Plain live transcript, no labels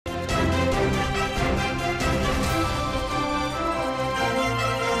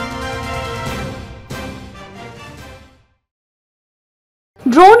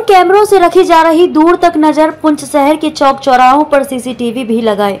Drone कैमरों से रखी जा रही दूर तक नजर। पुंछ शहर के चौक चौराहों पर सीसीटीवी भी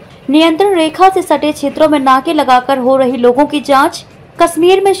लगाए। नियंत्रण रेखा से सटे क्षेत्रों में नाके लगाकर हो रही लोगों की जांच।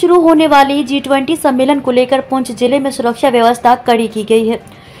 कश्मीर में शुरू होने वाली G20 सम्मेलन को लेकर पुंछ जिले में सुरक्षा व्यवस्था कड़ी की गई है।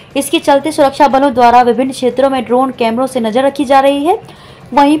 इसके चलते सुरक्षा बलों द्वारा विभिन्न क्षेत्रों में ड्रोन कैमरों से नजर रखी जा रही है।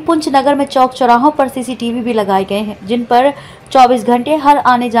 वहीं पुंछ नगर में चौक चौराहों पर सीसीटीवी भी लगाए गए हैं, जिन पर 24 घंटे हर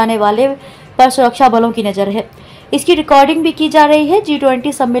आने जाने वाले पर सुरक्षा बलों की नजर है। इसकी रिकॉर्डिंग भी की जा रही है।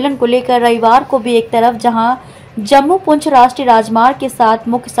 G20 सम्मेलन को लेकर रविवार को भी एक तरफ जहां जम्मू पुंछ राष्ट्रीय राजमार्ग के साथ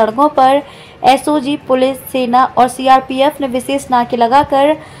मुख्य सड़कों पर एसओजी, पुलिस, सेना और सीआरपीएफ ने विशेष नाके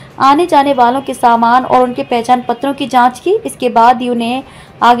लगाकर आने जाने वालों के सामान और उनके पहचान पत्रों की जांच की। इसके बाद ही उन्हें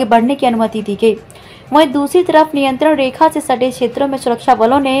आगे बढ़ने की अनुमति दी गई। वहीं दूसरी तरफ नियंत्रण रेखा से सटे क्षेत्रों में सुरक्षा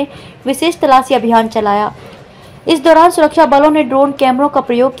बलों ने विशेष तलाशी अभियान चलाया। इस दौरान सुरक्षा बलों ने ड्रोन कैमरों का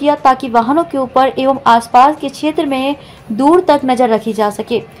प्रयोग किया ताकि वाहनों के ऊपर एवं आसपास के क्षेत्र में दूर तक नजर रखी जा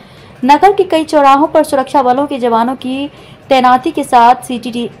सके। नगर के कई चौराहों पर सुरक्षा बलों के जवानों की तैनाती के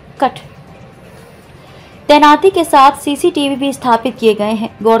साथ सीसीटीवी भी स्थापित किए गए हैं।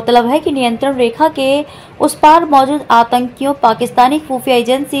 गौरतलब है कि नियंत्रण रेखा के उस पार मौजूद आतंकियों, पाकिस्तानी खुफिया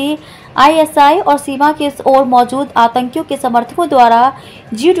एजेंसी ISI और सीमा के इस ओर मौजूद आतंकियों के समर्थकों द्वारा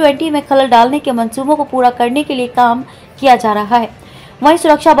G20 में खलल डालने के मंसूबों को पूरा करने के लिए काम किया जा रहा है। वहीं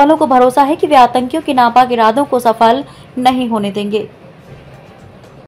सुरक्षा बलों को भरोसा है कि वे आतंकियों के नापाक इरादों को सफल नहीं होने देंगे।